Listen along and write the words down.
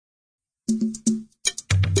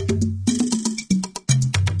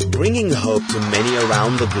bringing hope to many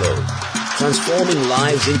around the globe, transforming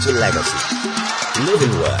lives into legacy.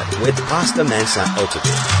 Living Word with Pastor Mensa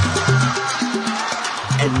Otabil.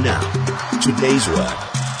 And now, today's word.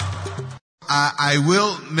 I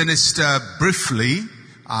will minister briefly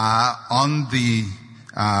on the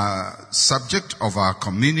subject of our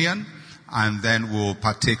communion, and then we'll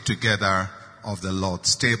partake together of the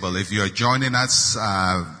Lord's table. If you're joining us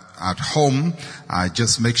at home,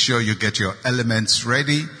 just make sure you get your elements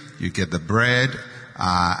ready, you get the bread,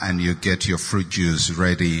 and you get your fruit juice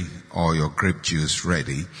ready or your grape juice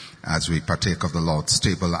ready as we partake of the Lord's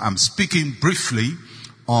table. I'm speaking briefly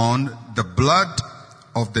on the blood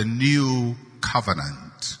of the new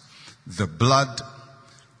covenant. The blood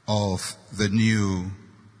of the new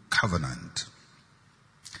covenant.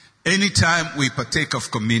 Anytime we partake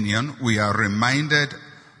of communion, we are reminded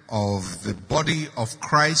of the body of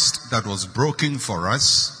Christ that was broken for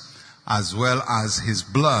us, as well as his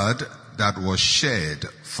blood that was shed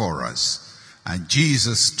for us. And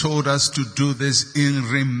Jesus told us to do this in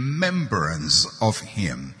remembrance of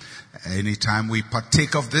him. Anytime we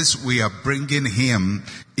partake of this, we are bringing him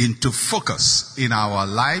into focus in our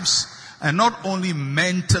lives, and not only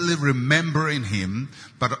mentally remembering him,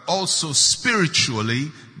 but also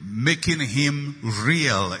spiritually making him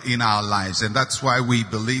real in our lives. And that's why we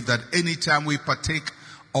believe that anytime we partake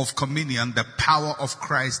of communion, the power of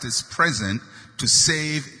Christ is present to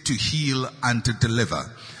save, to heal, and to deliver.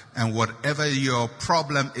 And whatever your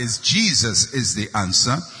problem is, Jesus is the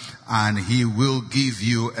answer, and he will give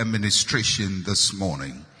you a ministration this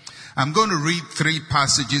morning. I'm going to read 3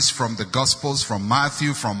 passages from the Gospels, from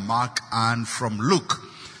Matthew, from Mark, and from Luke,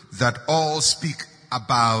 that all speak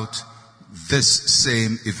about this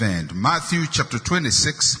same event. Matthew chapter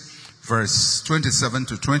 26, verse 27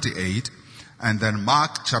 to 28, and then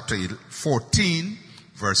Mark chapter 14,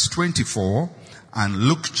 verse 24, and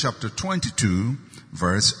Luke chapter 22,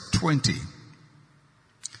 verse 20.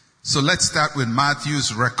 So let's start with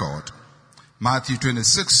Matthew's record. Matthew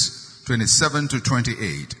 26, 27 to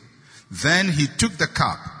 28. Then he took the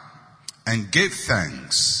cup and gave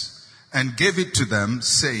thanks and gave it to them,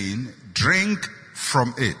 saying, "Drink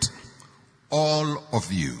from it, all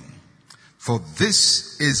of you. For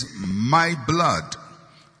this is my blood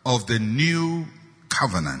of the new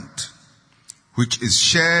covenant, which is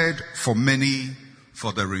shed for many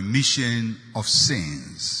for the remission of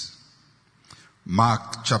sins."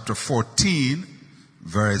 Mark chapter 14,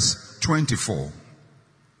 verse 24.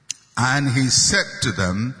 And he said to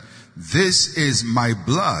them, "This is my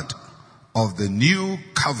blood of the new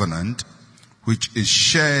covenant, which is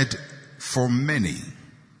shed for many."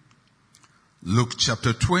 Luke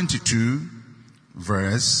chapter 22,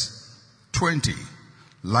 verse 20.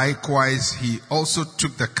 Likewise, he also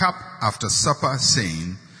took the cup after supper,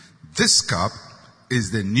 saying, "This cup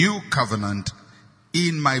is the new covenant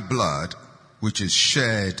in my blood, which is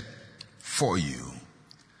shed for you."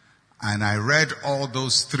 And I read all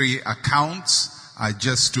those 3 accounts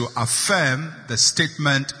just to affirm the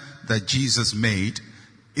statement that Jesus made.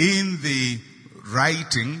 In the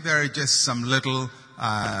writing, there are just some little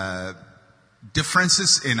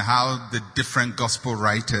differences in how the different gospel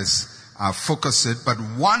writers focus it, but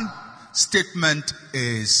one statement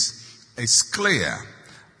is clear,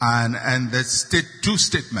 and the 2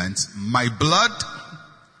 statements: my blood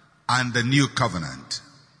and the new covenant.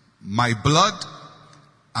 My blood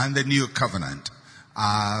and the new covenant.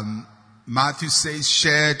 Matthew says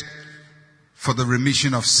shed for the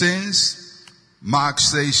remission of sins. Mark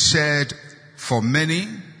says shed for many.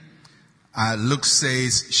 Luke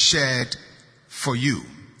says shed for you.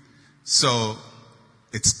 So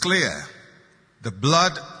it's clear. The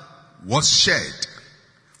blood was shed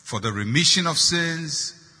for the remission of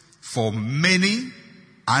sins, for many,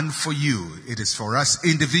 and for you. It is for us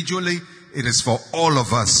individually. It is for all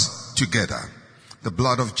of us together. The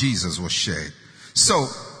blood of Jesus was shed. So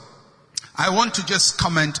I want to just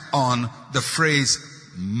comment on the phrase,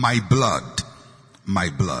 my blood, my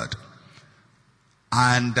blood.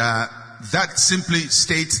 And that simply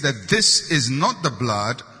states that this is not the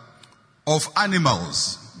blood of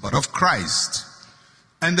animals, but of Christ.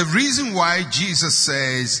 And the reason why Jesus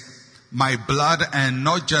says, my blood, and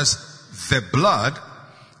not just the blood,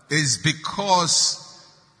 is because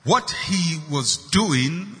what he was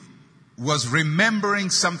doing was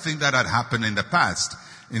remembering something that had happened in the past.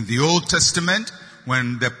 In the Old Testament,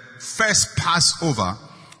 when the first Passover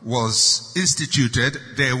was instituted,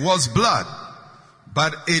 there was blood.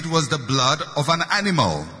 But it was the blood of an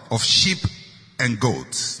animal, of sheep and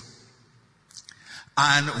goats.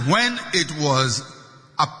 And when it was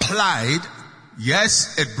applied,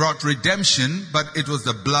 yes, it brought redemption, but it was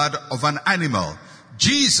the blood of an animal.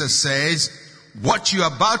 Jesus says, what you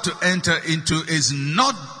are about to enter into is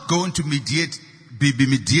not going to be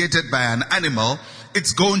mediated by an animal.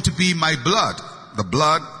 It's going to be my blood, the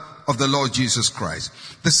blood of the Lord Jesus Christ.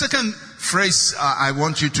 The second phrase I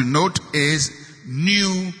want you to note is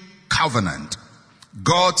new covenant.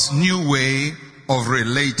 God's new way of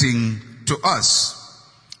relating to us.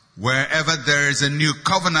 Wherever there is a new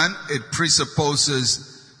covenant, it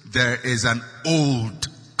presupposes there is an old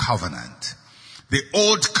covenant. The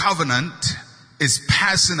old covenant is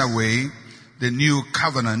passing away. The new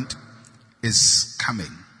covenant is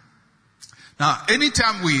coming. Now,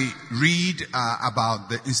 anytime we read about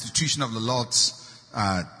the institution of the Lord's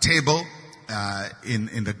table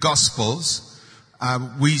in the Gospels,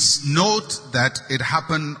 we note that it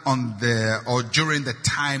happened during the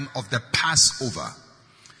time of the Passover.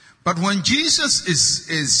 But when Jesus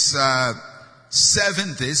is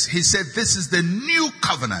serving this, he said, this is the new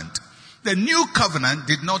covenant. The new covenant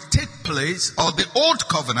did not take place, or the old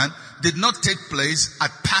covenant did not take place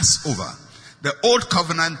at Passover. The old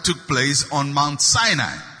covenant took place on Mount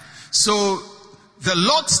Sinai. So the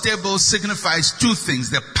Lord's table signifies two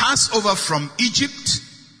things: the Passover from Egypt,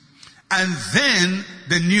 and then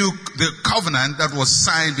the covenant that was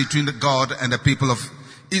signed between the God and the people of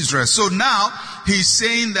Israel. So now he's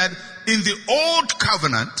saying that in the old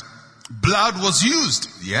covenant, blood was used.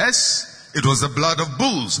 Yes, it was the blood of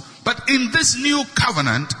bulls. But in this new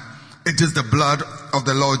covenant, it is the blood of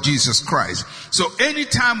the Lord Jesus Christ. So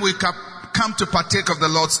anytime we come to partake of the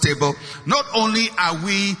Lord's table, not only are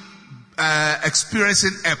we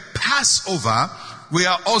experiencing a Passover, we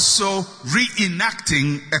are also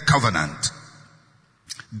reenacting a covenant.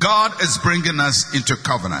 God is bringing us into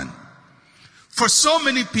covenant. For so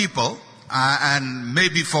many people, and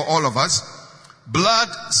maybe for all of us, blood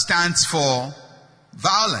stands for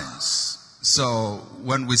violence. So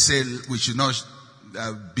when we say we should not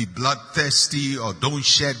be bloodthirsty or don't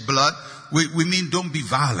shed blood, we mean don't be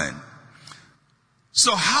violent.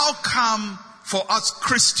 So how come for us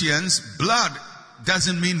Christians, blood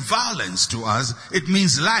doesn't mean violence to us? It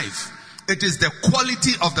means life. It is the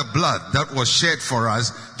quality of the blood that was shed for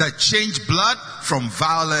us that changed blood from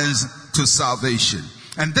violence to salvation.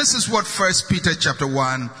 And this is what 1 Peter chapter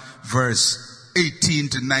 1 verse 18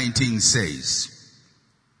 to 19 says.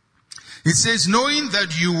 It says, knowing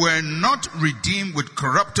that you were not redeemed with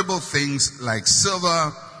corruptible things like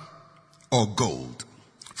silver or gold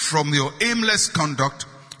from your aimless conduct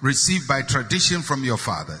received by tradition from your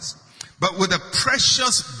fathers, but with the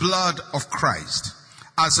precious blood of Christ,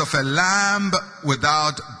 as of a lamb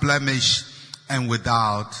without blemish and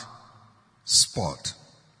without spot.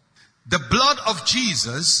 The blood of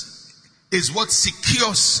Jesus is what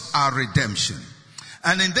secures our redemption.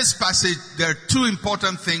 And in this passage, there are two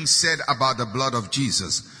important things said about the blood of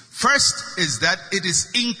Jesus. First is that it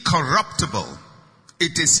is incorruptible.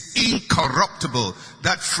 It is incorruptible.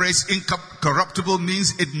 That phrase incorruptible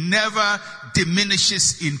means it never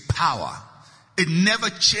diminishes in power. It never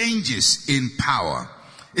changes in power.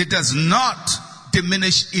 It does not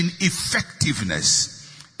diminish in effectiveness.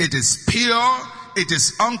 It is pure. It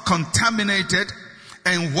is uncontaminated.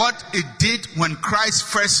 And what it did when Christ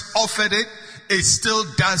first offered it, it still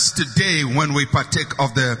does today when we partake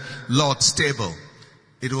of the Lord's table.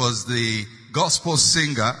 It was the gospel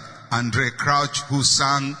singer, Andre Crouch, who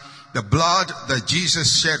sang, the blood that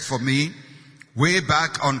Jesus shed for me way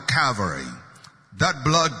back on Calvary. That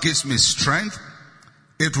blood gives me strength.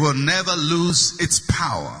 It will never lose its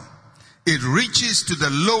power. It reaches to the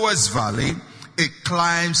lowest valley. It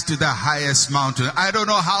climbs to the highest mountain. I don't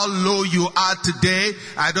know how low you are today.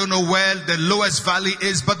 I don't know where the lowest valley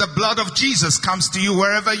is, but the blood of Jesus comes to you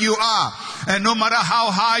wherever you are. And no matter how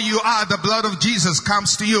high you are, the blood of Jesus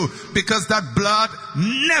comes to you, because that blood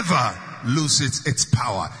never loses its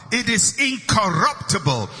power. It is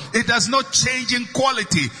incorruptible. It does not change in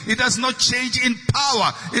quality. It does not change in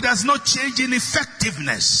power. It does not change in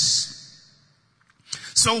effectiveness.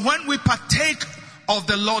 So when we partake of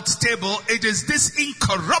the Lord's table, it is this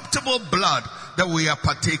incorruptible blood that we are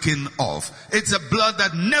partaking of. It's a blood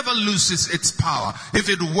that never loses its power. If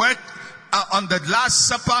it worked on the Last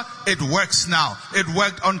Supper, it works now. It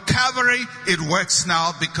worked on Calvary, it works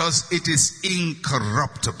now, because it is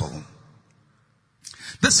incorruptible.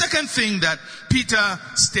 The second thing that Peter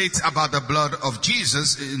states about the blood of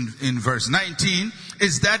Jesus in verse 19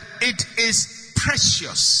 is that it is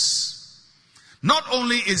precious. Not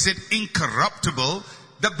only is it incorruptible,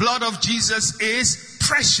 the blood of Jesus is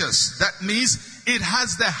precious. That means it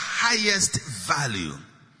has the highest value.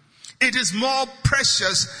 It is more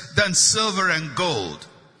precious than silver and gold.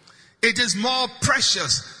 It is more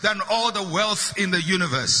precious than all the wealth in the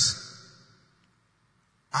universe.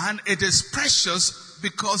 And it is precious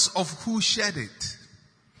because of who shed it.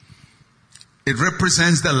 It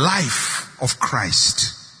represents the life of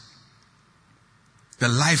Christ. The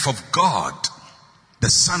life of God. The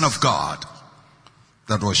Son of God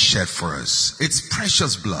that was shed for us. It's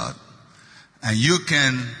precious blood. And you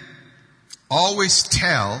can always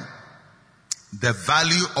tell the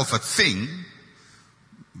value of a thing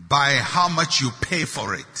by how much you pay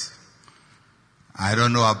for it. I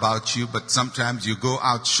don't know about you, but sometimes you go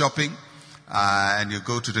out shopping and you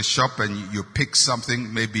go to the shop and you pick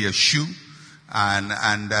something, maybe a shoe,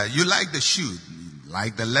 and you like the shoe. You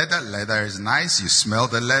like the leather. Leather is nice. You smell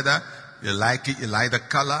the leather. You like it. You like the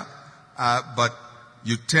color. But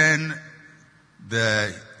you turn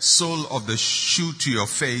the sole of the shoe to your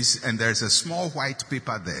face and there's a small white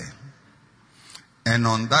paper there. And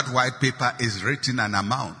on that white paper is written an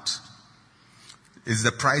amount. It's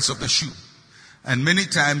the price of the shoe. And many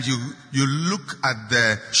times you look at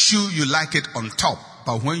the shoe, you like it on top.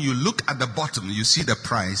 But when you look at the bottom, you see the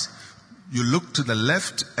price. You look to the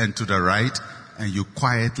left and to the right and you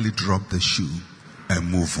quietly drop the shoe and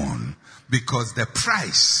move on. Because the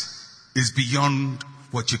price is beyond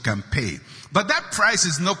what you can pay. But that price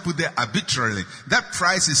is not put there arbitrarily. That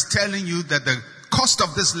price is telling you that the cost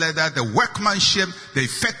of this leather, the workmanship, the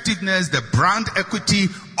effectiveness, the brand equity,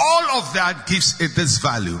 all of that gives it this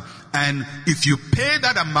value. And if you pay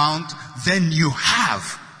that amount, then you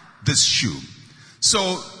have this shoe. So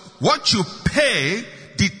what you pay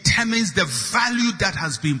determines the value that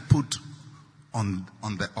has been put on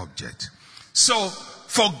the object. So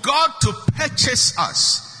for God to purchase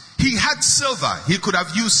us, He had silver. He could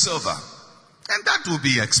have used silver. And that would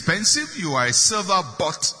be expensive. You are a silver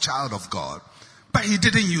bought child of God. But He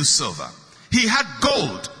didn't use silver. He had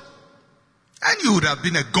gold. And you would have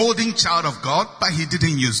been a golden child of God, but He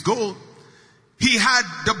didn't use gold. He had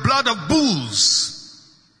the blood of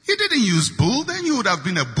bulls. He didn't use bull, then you would have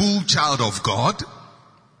been a bull child of God.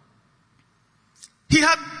 He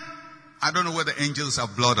had, I don't know whether angels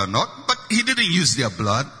have blood or not, but He didn't use their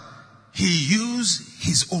blood. He used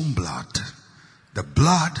His own blood. The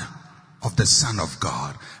blood of the Son of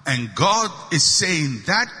God. And God is saying,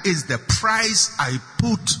 that is the price I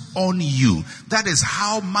put on you. That is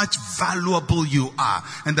how much valuable you are.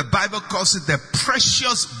 And the Bible calls it the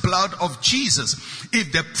precious blood of Jesus.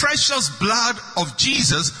 If the precious blood of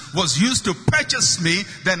Jesus was used to purchase me,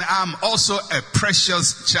 then I'm also a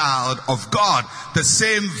precious child of God. The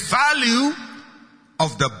same value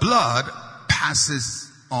of the blood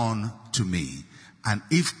passes on to me. And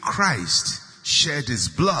if Christ shed His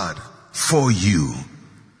blood for you,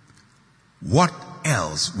 what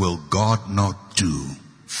else will God not do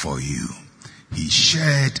for you? He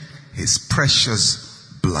shed His precious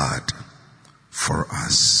blood for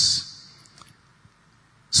us.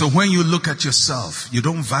 So when you look at yourself, you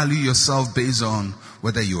don't value yourself based on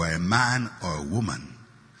whether you are a man or a woman.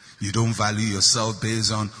 You don't value yourself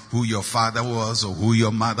based on who your father was or who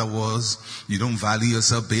your mother was. You don't value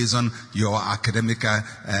yourself based on your academic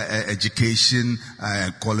education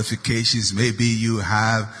qualifications. Maybe you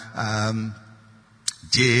have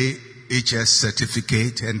JHS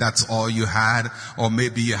certificate and that's all you had. Or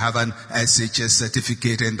maybe you have an SHS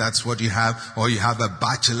certificate and that's what you have. Or you have a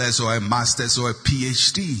bachelor's or a master's or a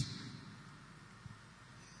PhD.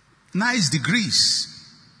 Nice degrees.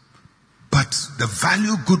 But the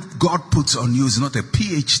value God puts on you is not a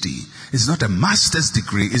PhD. It's not a master's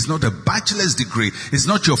degree. It's not a bachelor's degree. It's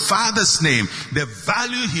not your father's name. The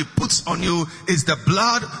value He puts on you is the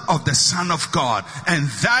blood of the Son of God. And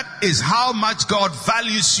that is how much God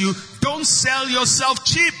values you. Don't sell yourself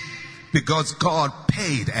cheap. Because God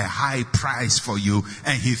paid a high price for you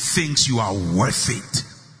and He thinks you are worth it.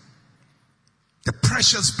 The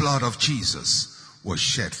precious blood of Jesus was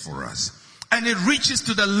shed for us. And it reaches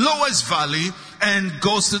to the lowest valley and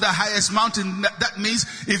goes to the highest mountain. That means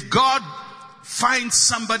if God finds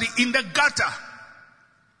somebody in the gutter,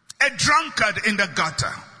 a drunkard in the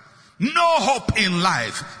gutter, no hope in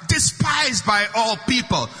life, despised by all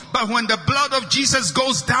people, but when the blood of Jesus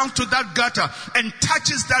goes down to that gutter and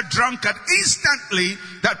touches that drunkard, instantly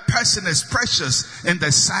that person is precious in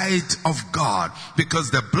the sight of God, because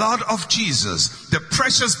the blood of Jesus, the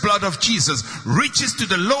precious blood of Jesus, reaches to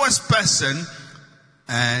the lowest person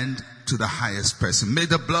and to the highest person. May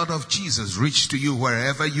the blood of Jesus reach to you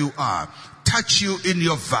wherever you are, touch you in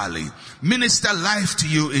your valley, minister life to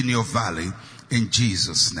you in your valley. In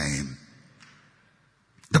Jesus' name.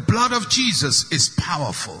 The blood of Jesus is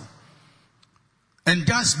powerful and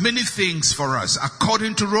does many things for us.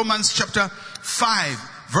 According to Romans chapter 5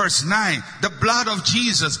 verse 9, the blood of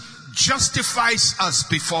Jesus justifies us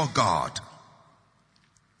before God.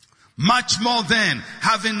 Much more then,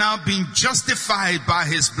 having now been justified by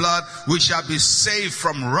his blood, we shall be saved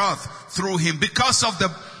from wrath through him. Because of the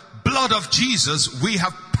blood of Jesus, we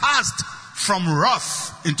have passed from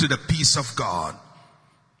wrath into the peace of God.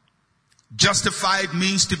 Justified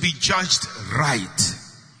means to be judged right,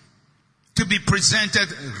 to be presented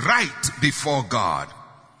right before God.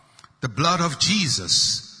 The blood of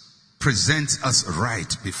Jesus presents us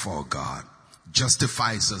right before God,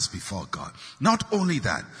 justifies us before God. Not only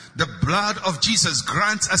that, the blood of Jesus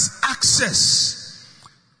grants us access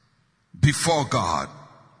before God.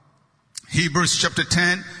 Hebrews chapter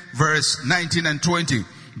 10, verse 19 and 20.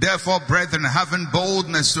 Therefore, brethren, having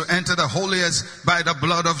boldness to enter the holiest by the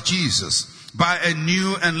blood of Jesus, by a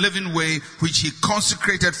new and living way which he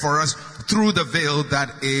consecrated for us through the veil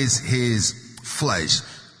that is his flesh.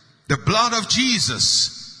 The blood of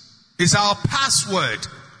Jesus is our password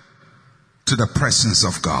to the presence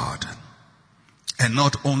of God. And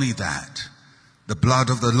not only that, the blood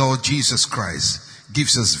of the Lord Jesus Christ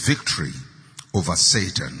gives us victory over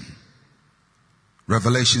Satan.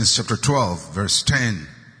 Revelation chapter 12, verse 10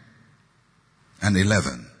 and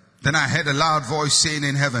 11. Then I heard a loud voice saying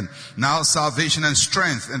in heaven, now salvation and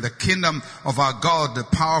strength and the kingdom of our God, the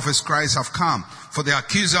power of his Christ have come. For the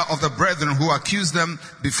accuser of the brethren who accused them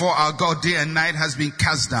before our God day and night has been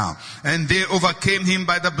cast down. And they overcame him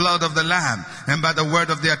by the blood of the Lamb and by the word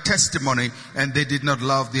of their testimony. And they did not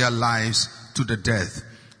love their lives to the death.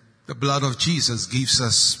 The blood of Jesus gives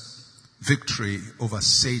us victory over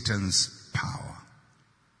Satan's power.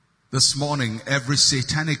 This morning, every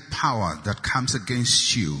satanic power that comes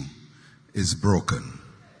against you is broken.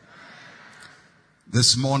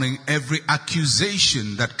 This morning, every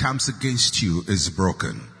accusation that comes against you is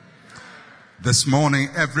broken. This morning,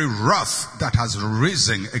 every wrath that has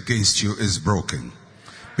risen against you is broken.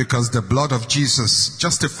 Because the blood of Jesus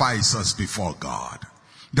justifies us before God.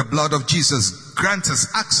 The blood of Jesus grants us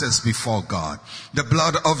access before God. The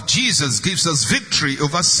blood of Jesus gives us victory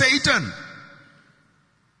over Satan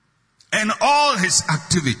and all his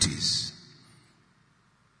activities.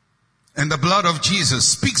 And the blood of Jesus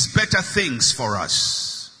speaks better things for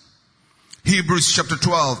us. Hebrews chapter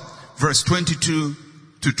 12, verse 22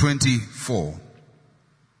 to 24.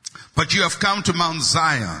 But you have come to Mount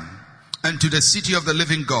Zion and to the city of the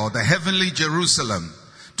living God, the heavenly Jerusalem,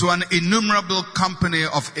 to an innumerable company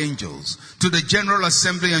of angels, to the general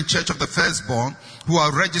assembly and church of the firstborn who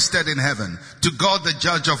are registered in heaven, to God the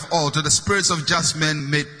judge of all, to the spirits of just men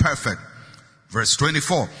made perfect. Verse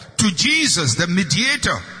 24, to Jesus the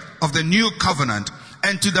mediator of the new covenant,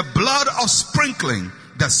 and to the blood of sprinkling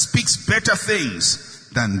that speaks better things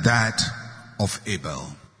than that of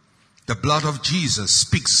Abel. The blood of Jesus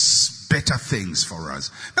speaks better things for us.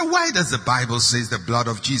 Now why does the Bible say the blood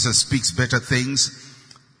of Jesus speaks better things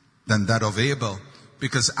than that of Abel?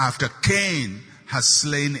 Because after Cain has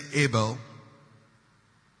slain Abel,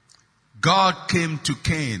 God came to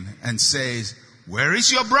Cain and says, where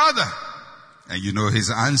is your brother? And you know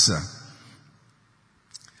his answer.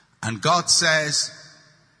 And God says,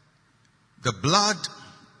 the blood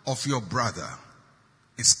of your brother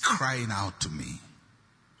is crying out to me.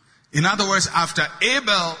 In other words, after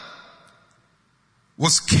Abel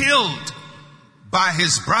was killed by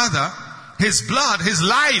his brother, his blood, his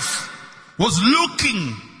life was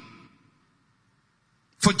looking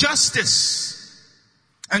for justice.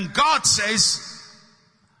 And God says,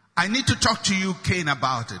 I need to talk to you, Cain,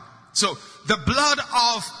 about it. So the blood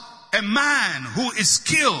of a man who is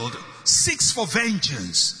killed seeks for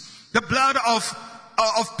vengeance. The blood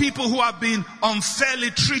of people who have been unfairly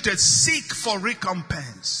treated seek for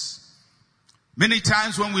recompense. Many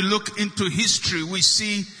times when we look into history, we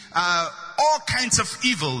see all kinds of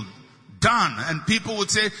evil done, and people would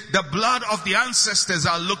say the blood of the ancestors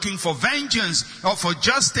are looking for vengeance or for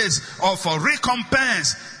justice or for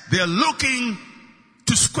recompense. They're looking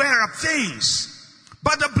to square up things.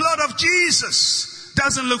 But the blood of Jesus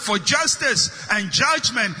doesn't look for justice and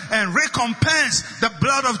judgment and recompense. The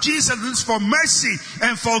blood of Jesus looks for mercy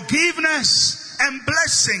and forgiveness and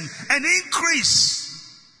blessing and increase.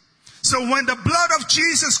 So when the blood of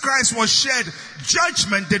Jesus Christ was shed,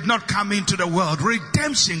 judgment did not come into the world.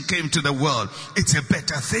 Redemption came to the world. It's a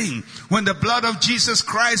better thing. When the blood of Jesus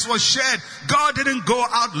Christ was shed, God didn't go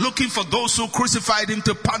out looking for those who crucified him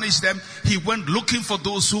to punish them. He went looking for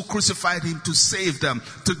those who crucified him to save them,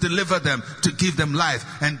 to deliver them, to give them life.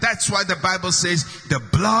 And that's why the Bible says the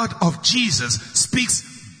blood of Jesus speaks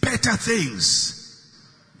better things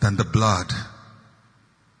than the blood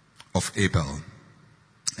of Abel.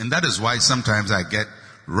 And that is why sometimes I get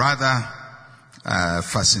rather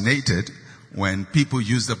fascinated when people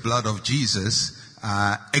use the blood of Jesus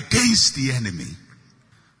against the enemy.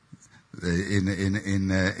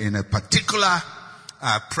 In a particular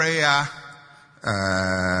prayer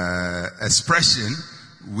expression,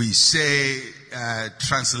 we say,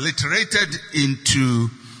 transliterated into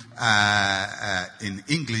in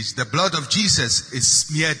English, the blood of Jesus is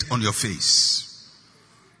smeared on your face.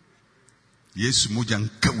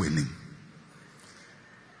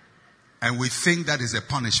 And we think that is a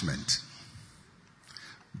punishment.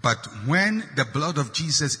 But when the blood of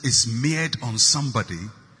Jesus is smeared on somebody,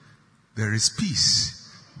 there is peace.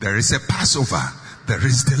 There is a Passover. There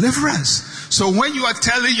is deliverance. So when you are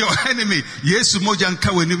telling your enemy, Yesu moja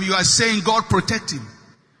nkawenim, you are saying, God protect him.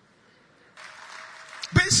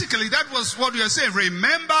 Basically, that was what we are saying.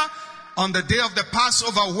 Remember, on the day of the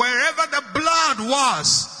Passover, wherever the blood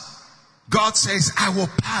was, God says, I will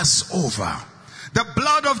pass over. The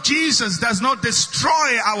blood of Jesus does not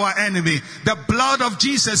destroy our enemy. The blood of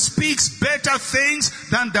Jesus speaks better things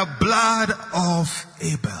than the blood of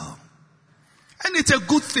Abel. And it's a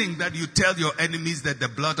good thing that you tell your enemies that the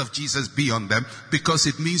blood of Jesus be on them, because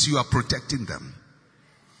it means you are protecting them.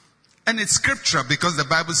 And it's scripture, because the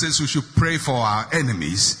Bible says we should pray for our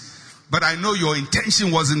enemies. But I know your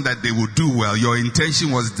intention wasn't that they would do well. Your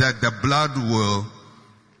intention was that the blood will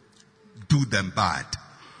do them bad.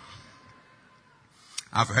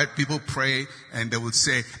 I've heard people pray and they would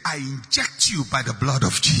say, I inject you by the blood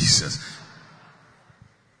of Jesus.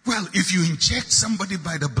 Well, if you inject somebody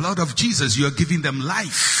by the blood of Jesus, you're giving them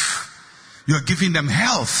life. You're giving them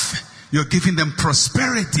health. You're giving them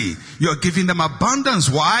prosperity. You're giving them abundance.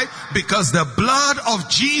 Why? Because the blood of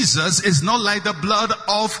Jesus is not like the blood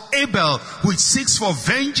of Abel, which seeks for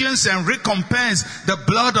vengeance and recompense. The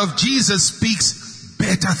blood of Jesus speaks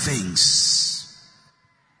better things.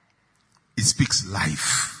 It speaks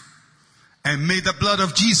life. And may the blood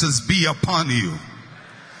of Jesus be upon you.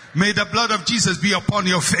 May the blood of Jesus be upon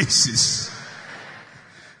your faces.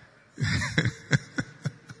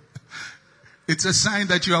 It's a sign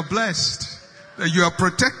that you are blessed, that you are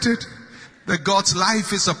protected, that God's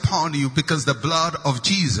life is upon you, because the blood of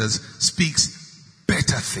Jesus speaks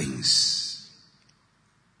better things.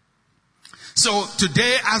 So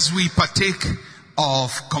today, as we partake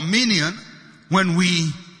of communion, when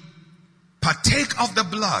we partake of the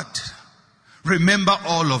blood, remember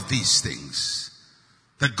all of these things.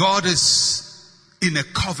 That God is in a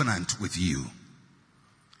covenant with you.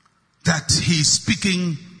 That He's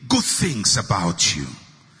speaking good things about you.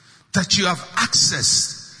 That you have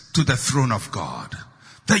access to the throne of God.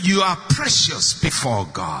 That you are precious before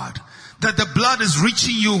God. That the blood is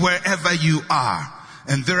reaching you wherever you are.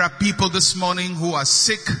 And there are people this morning who are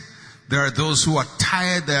sick. There are those who are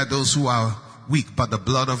tired. There are those who are weak. But the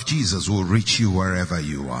blood of Jesus will reach you wherever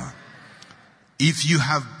you are. If you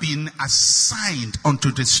have been assigned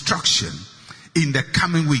unto destruction in the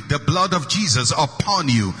coming week, the blood of Jesus upon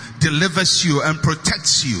you delivers you and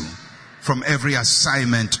protects you from every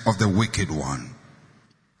assignment of the wicked one.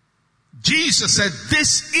 Jesus said,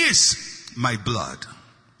 this is my blood.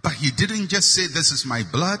 But He didn't just say, this is my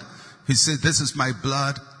blood. He said, this is my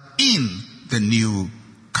blood in the new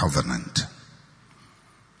covenant.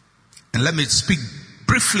 And let me speak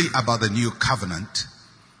briefly about the new covenant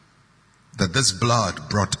that this blood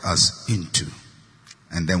brought us into.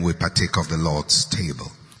 And then we partake of the Lord's table.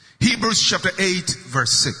 Hebrews chapter 8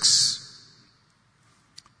 verse 6.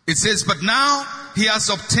 It says, but now He has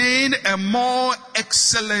obtained a more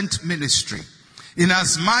excellent ministry,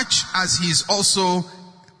 inasmuch as He is also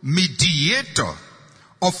mediator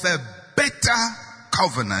of a better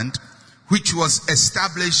covenant, which was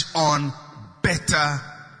established on better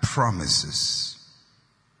promises.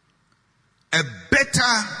 A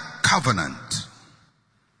better covenant.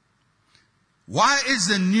 Why is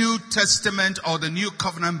the New Testament or the New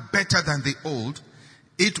Covenant better than the Old?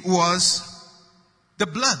 It was the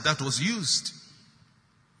blood that was used.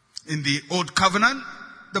 In the Old Covenant,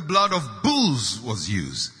 the blood of bulls was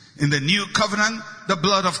used. In the New Covenant, the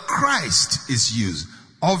blood of Christ is used.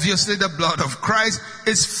 Obviously, the blood of Christ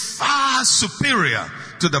is far superior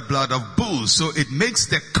to the blood of bulls. So it makes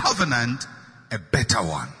the covenant a better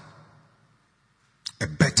one. A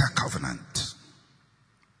better covenant.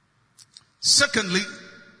 Secondly,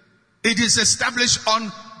 it is established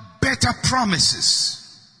on better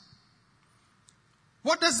promises.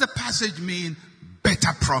 What does the passage mean,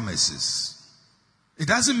 better promises? It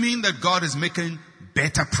doesn't mean that God is making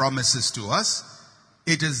better promises to us.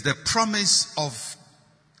 It is the promise of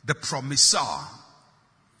the promisor.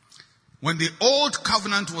 When the old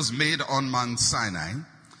covenant was made on Mount Sinai,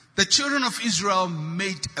 the children of Israel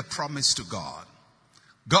made a promise to God.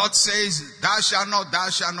 God says, thou shalt not, thou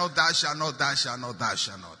shalt not, thou shalt not, thou shalt not, thou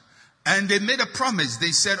shalt not. And they made a promise.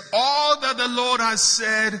 They said, all that the Lord has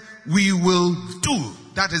said, we will do.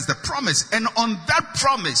 That is the promise. And on that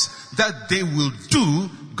promise that they will do,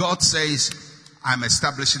 God says, I'm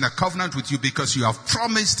establishing a covenant with you because you have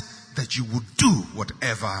promised that you would do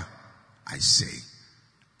whatever I say.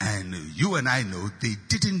 And you and I know they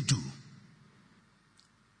didn't do.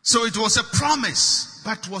 So it was a promise,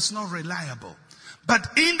 but was not reliable.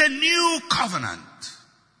 But in the new covenant,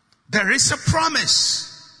 there is a promise.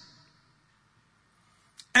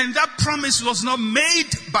 And that promise was not made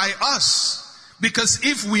by us. Because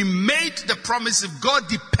if we made the promise, if God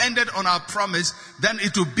depended on our promise, then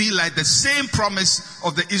it would be like the same promise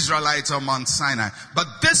of the Israelites on Mount Sinai. But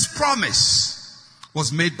this promise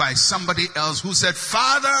was made by somebody else who said,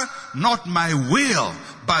 Father, not my will,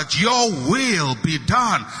 but your will be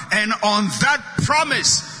done. And on that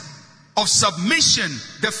promise of submission,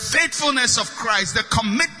 the faithfulness of Christ, the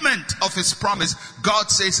commitment of his promise, God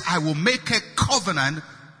says, I will make a covenant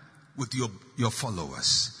with your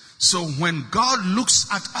followers. So when God looks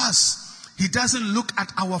at us, he doesn't look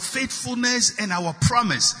at our faithfulness and our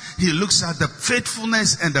promise. He looks at the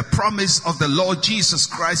faithfulness and the promise of the Lord Jesus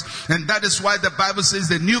Christ. And that is why the Bible says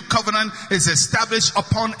the new covenant is established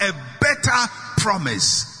upon a better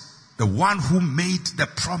promise. The one who made the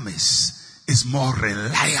promise is more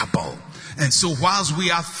reliable. And so whilst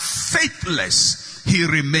we are faithless, he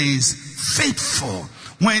remains faithful.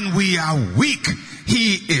 When we are weak,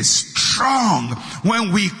 he is strong.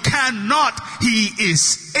 When we cannot, he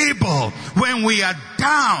is able. When we are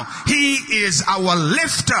down, he is our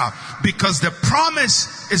lifter. Because the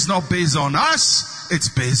promise is not based on us, it's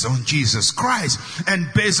based on Jesus Christ. And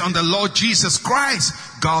based on the Lord Jesus Christ,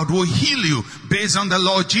 God will heal you. Based on the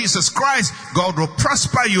Lord Jesus Christ, God will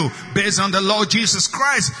prosper you. Based on the Lord Jesus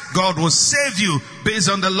Christ, God will save you. Based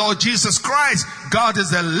on the Lord Jesus Christ, God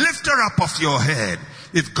is the lifter up of your head.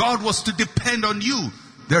 If God was to depend on you,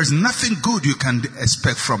 there's nothing good you can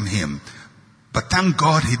expect from him. But thank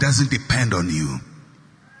God he doesn't depend on you.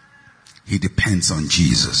 He depends on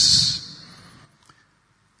Jesus.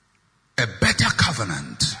 A better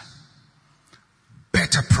covenant,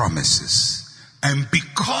 better promises. And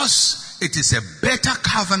because it is a better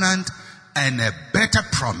covenant and a better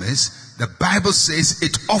promise, the Bible says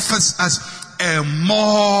it offers us a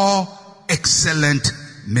more excellent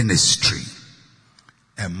ministry.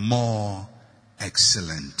 A more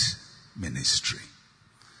excellent ministry.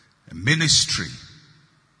 A ministry,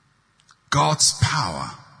 God's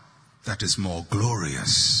power that is more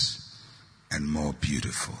glorious and more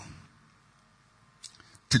beautiful.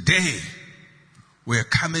 Today, we are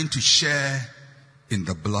coming to share in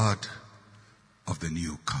the blood of the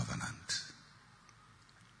new covenant.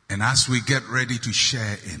 And as we get ready to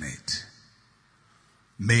share in it,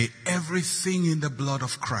 may everything in the blood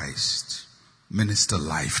of Christ minister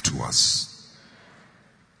life to us.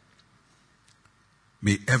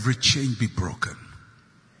 May every chain be broken.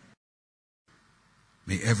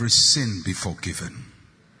 May every sin be forgiven.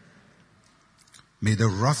 May the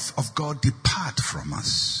wrath of God depart from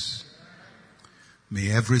us. May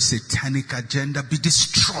every satanic agenda be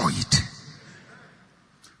destroyed.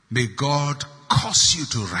 May God cause you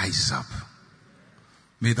to rise up.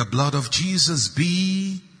 May the blood of Jesus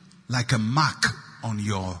be like a mark on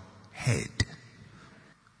your head.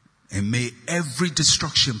 And may every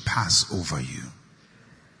destruction pass over you.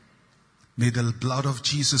 May the blood of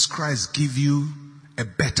Jesus Christ give you a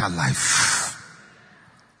better life.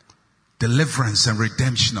 Deliverance and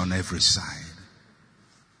redemption on every side.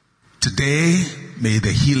 Today, may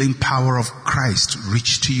the healing power of Christ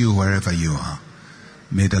reach to you wherever you are.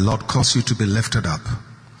 May the Lord cause you to be lifted up,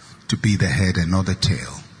 to be the head and not the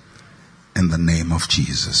tail. In the name of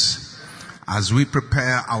Jesus. As we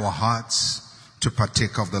prepare our hearts to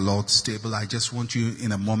partake of the Lord's table, I just want you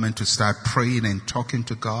in a moment to start praying and talking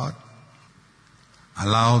to God.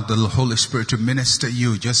 Allow the Holy Spirit to minister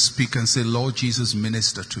you. Just speak and say, Lord Jesus,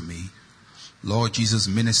 minister to me. Lord Jesus,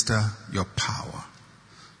 minister your power.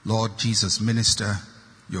 Lord Jesus, minister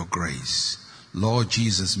your grace. Lord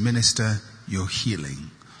Jesus, minister your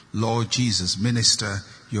healing. Lord Jesus, minister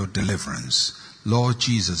your deliverance. Lord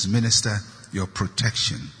Jesus, minister your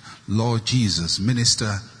protection. Lord Jesus,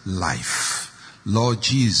 minister life. Lord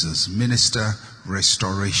Jesus, minister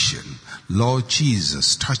restoration. Lord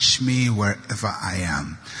Jesus, touch me wherever I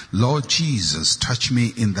am. Lord Jesus, touch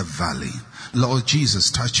me in the valley. Lord Jesus,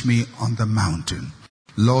 touch me on the mountain.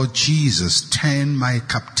 Lord Jesus, turn my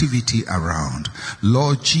captivity around.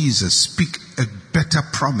 Lord Jesus, speak a better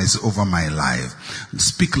promise over my life.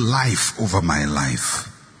 Speak life over my life.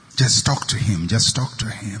 Just talk to him. Just talk to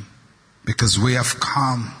him. Because we have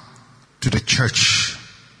come to the church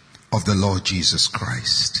of the Lord Jesus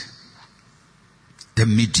Christ. the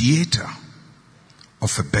mediator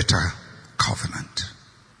of a better covenant.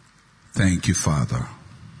 Thank you, Father.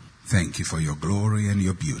 Thank you for your glory and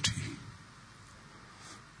your beauty.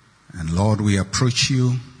 And Lord, we approach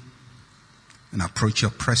you and approach your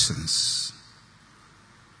presence,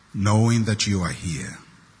 knowing that you are here.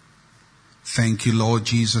 Thank you, Lord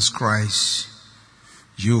Jesus Christ,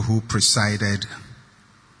 you who presided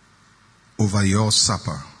over your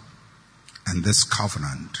supper and this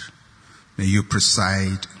covenant. May you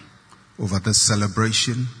preside over this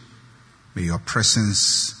celebration. May your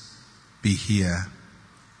presence be here.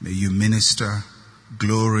 May you minister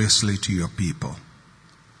gloriously to your people.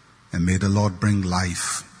 And may the Lord bring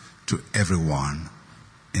life to everyone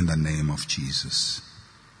in the name of Jesus.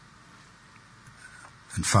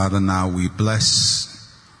 And Father, now we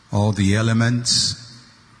bless all the elements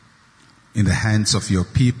in the hands of your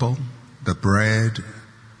people, the bread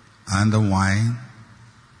and the wine.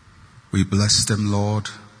 We bless them, Lord.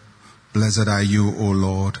 Blessed are you, O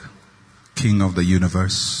Lord, King of the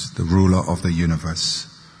universe, the ruler of the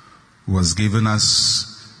universe, who has given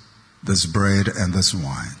us this bread and this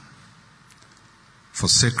wine. For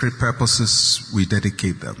sacred purposes, we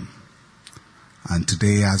dedicate them. And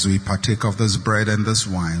today, as we partake of this bread and this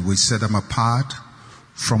wine, we set them apart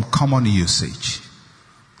from common usage,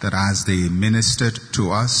 that as they ministered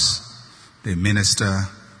to us, they minister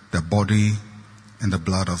the body and the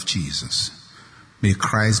blood of Jesus. May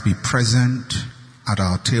Christ be present at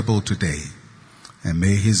our table today, and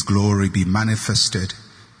may his glory be manifested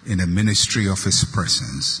in the ministry of his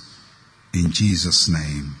presence. In Jesus'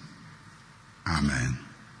 name, amen.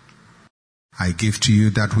 I give to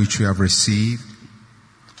you that which you have received,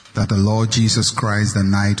 that the Lord Jesus Christ, the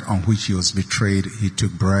night on which he was betrayed, he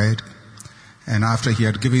took bread, and after he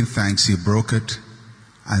had given thanks, he broke it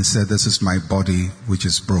and said, "This is my body which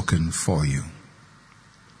is broken for you.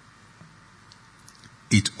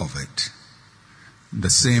 Eat of it." In the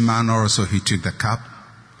same manner also he took the cup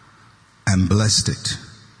and blessed it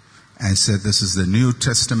and said, "This is the New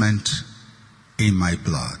Testament in my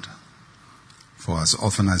blood. For as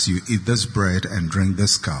often as you eat this bread and drink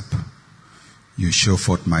this cup, you show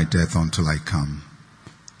forth my death until I come.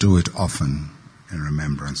 Do it often in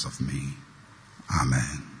remembrance of me."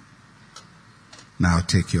 Amen. Now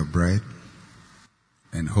take your bread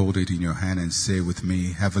and hold it in your hand and say with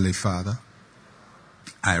me, "Heavenly Father,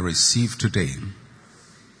 I receive today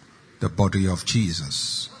the body of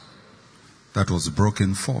Jesus that was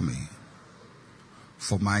broken for me,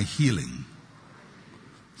 for my healing,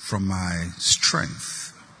 for my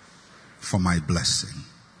strength, for my blessing.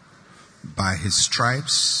 By his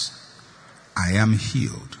stripes, I am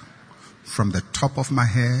healed from the top of my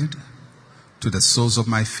head to the soles of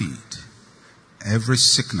my feet. Every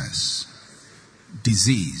sickness,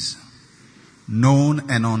 disease, known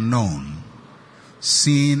and unknown,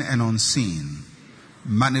 seen and unseen,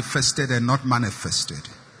 manifested and not manifested,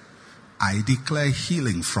 I declare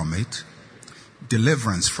healing from it,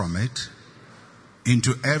 deliverance from it,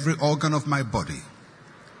 into every organ of my body,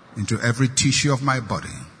 into every tissue of my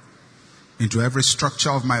body, into every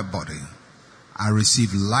structure of my body. I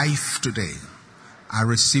receive life today. I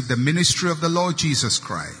receive the ministry of the Lord Jesus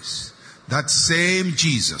Christ. That same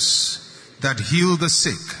Jesus that healed the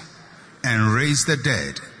sick and raised the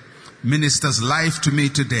dead ministers life to me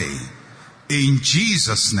today. In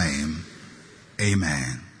Jesus' name,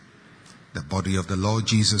 amen. The body of the Lord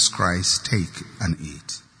Jesus Christ, take and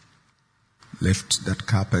eat. Lift that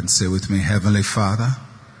cup and say with me, "Heavenly Father,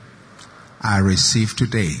 I receive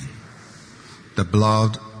today the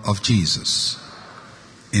blood of Jesus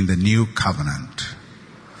in the new covenant.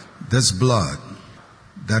 This blood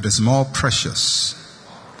that is more precious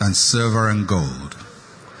than silver and gold.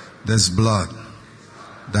 This blood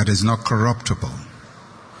that is not corruptible.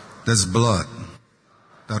 This blood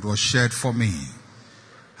that was shed for me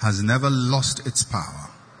has never lost its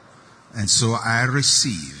power. And so I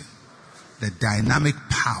receive the dynamic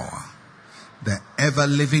power, the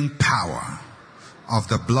ever-living power of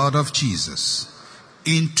the blood of Jesus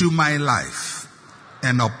into my life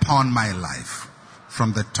and upon my life,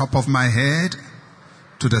 from the top of my head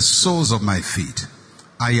to the soles of my feet.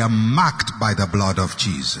 I am marked by the blood of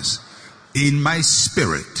Jesus. In my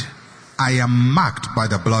spirit, I am marked by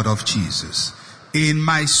the blood of Jesus. In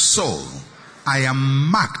my soul, I am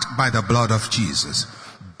marked by the blood of Jesus.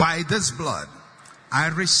 By this blood, I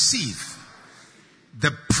receive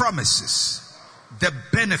the promises, the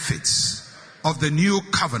benefits of the new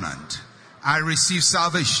covenant. I receive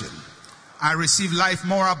salvation. I receive life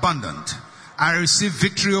more abundant. I receive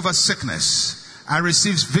victory over sickness. I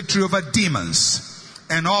receive victory over demons,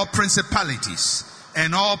 and all principalities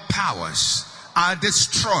and all powers are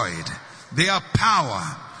destroyed Their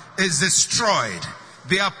power is destroyed.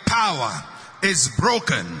 Their power is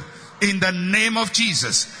broken. In the name of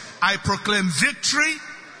Jesus, I proclaim victory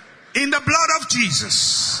in the blood of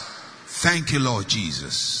Jesus. Thank you, Lord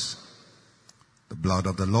Jesus. The blood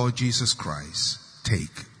of the Lord Jesus Christ.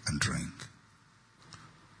 Take and drink.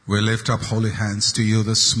 We lift up holy hands to you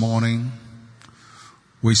this morning.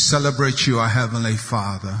 We celebrate you, our Heavenly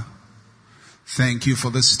Father. Thank you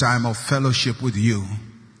for this time of fellowship with you.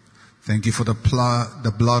 Thank you for the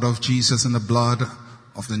blood of Jesus and the blood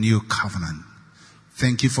of the new covenant.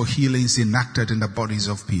 Thank you for healings enacted in the bodies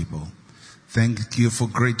of people. Thank you for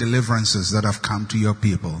great deliverances that have come to your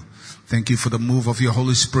people. Thank you for the move of your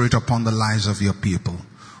Holy Spirit upon the lives of your people.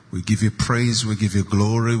 We give you praise, we give you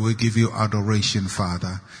glory, we give you adoration,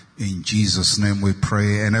 Father. In Jesus' name we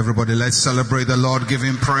pray. And everybody, let's celebrate the Lord, give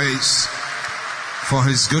him praise for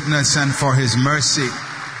his goodness and for his mercy.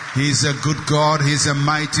 He's a good God, he's a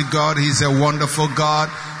mighty God, he's a wonderful God.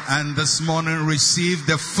 And this morning receive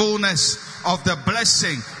the fullness of the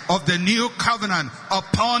blessing of the new covenant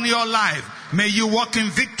upon your life. May you walk in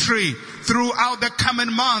victory throughout the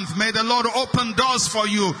coming month. May the Lord open doors for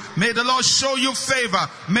you. May the Lord show you favor.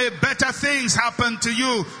 May better things happen to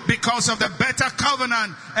you because of the better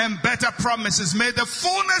covenant and better promises. May the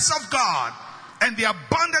fullness of God and the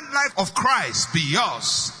abundant life of Christ be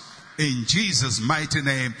yours. In Jesus' mighty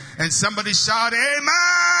name. And somebody shout,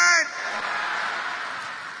 Amen!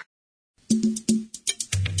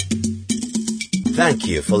 Thank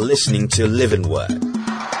you for listening to Living Word.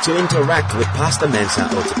 To interact with Pastor Mensa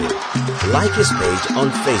Otabil, like his page on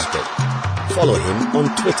Facebook. Follow him on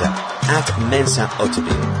Twitter @Mensa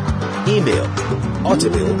Otabil. Email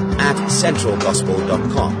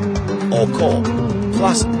otabil@centralgospel.com or call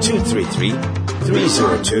 +233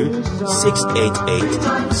 302 688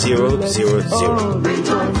 000.